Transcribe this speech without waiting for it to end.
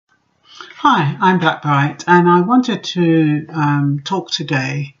Hi, I'm Blackbright, and I wanted to talk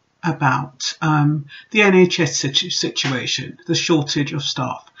today about the NHS situation, the shortage of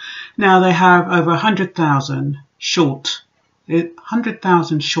staff. Now they have over 100,000 short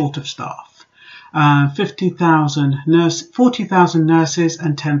of staff, 50,000 nurses, 40,000 nurses,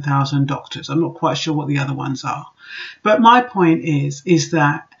 and 10,000 doctors. I'm not quite sure what the other ones are, but my point is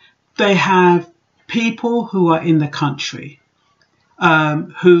that they have people who are in the country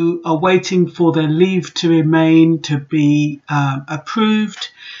who are waiting for their leave to remain to be approved.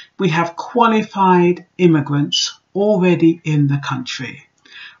 We have qualified immigrants already in the country.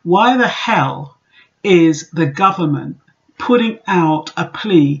 Why the hell is the government putting out a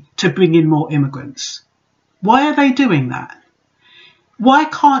plea to bring in more immigrants? Why are they doing that? Why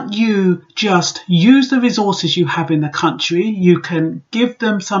can't you just use the resources you have in the country? You can give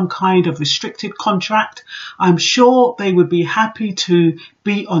them some kind of restricted contract. I'm sure they would be happy to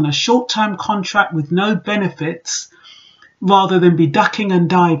be on a short-term contract with no benefits rather than be ducking and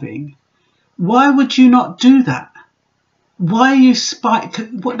diving. Why would you not do that? Why are you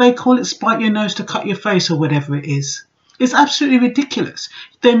what they call it, spite your nose to cut your face, or whatever it is? It's absolutely ridiculous.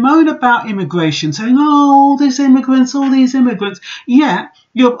 They moan about immigration, saying, oh, all these immigrants, all these immigrants. Yeah,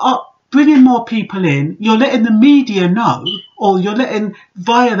 you're bringing more people in. You're letting the media know, or you're letting,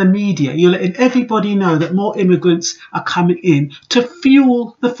 via the media, you're letting everybody know that more immigrants are coming in to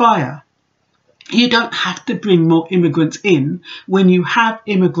fuel the fire. You don't have to bring more immigrants in when you have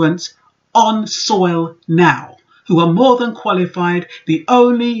immigrants on soil now who are more than qualified. The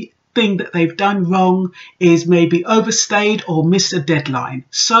only thing that they've done wrong is maybe overstayed or missed a deadline.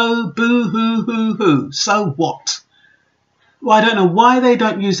 So boo hoo hoo hoo. So what? Well, I don't know why they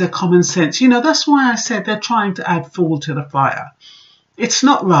don't use their common sense. You know, that's why I said they're trying to add fuel to the fire. It's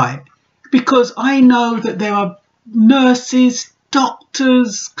not right, because I know that there are nurses,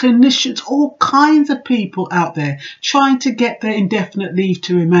 doctors, clinicians, all kinds of people out there trying to get their indefinite leave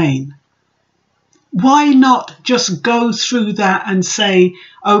to remain. Why not just go through that and say,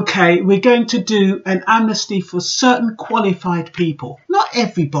 okay, we're going to do an amnesty for certain qualified people, not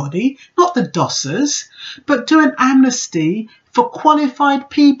everybody, not the dossers, but do an amnesty for qualified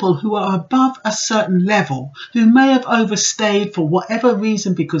people who are above a certain level, who may have overstayed for whatever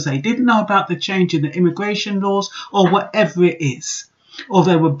reason because they didn't know about the change in the immigration laws or whatever it is. Or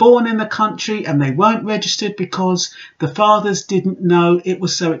they were born in the country and they weren't registered because the fathers didn't know it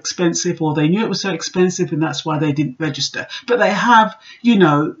was so expensive, or they knew it was so expensive and that's why they didn't register. But they have, you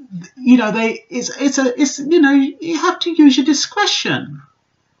know, you have to use your discretion.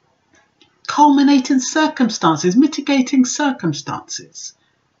 Culminating circumstances, mitigating circumstances.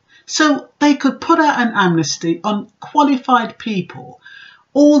 So they could put out an amnesty on qualified people.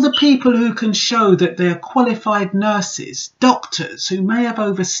 All the people who can show that they are qualified nurses, doctors who may have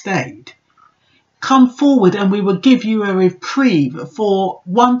overstayed, come forward and we will give you a reprieve for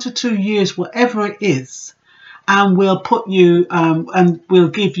 1 to 2 years, whatever it is, and we'll put you and we'll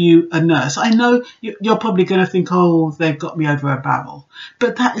give you a nurse. I know you're probably going to think, oh, they've got me over a barrel,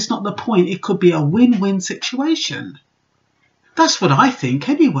 but that is not the point. It could be a win-win situation. That's what I think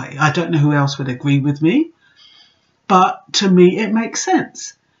anyway. I don't know who else would agree with me. But to me, it makes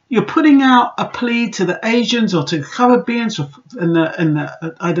sense. You're putting out a plea to the Asians or to Caribbeans and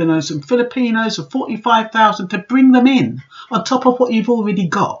I don't know, some Filipinos or 45,000 to bring them in on top of what you've already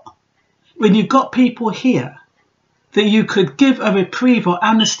got. When you've got people here that you could give a reprieve or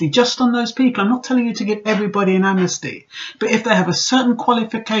amnesty just on those people. I'm not telling you to give everybody an amnesty, but if they have a certain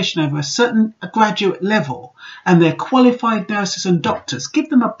qualification over a certain graduate level and they're qualified nurses and doctors, give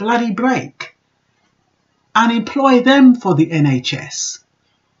them a bloody break. And employ them for the NHS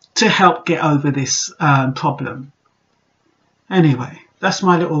to help get over this problem. Anyway, that's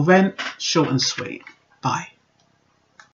my little rant, short and sweet. Bye.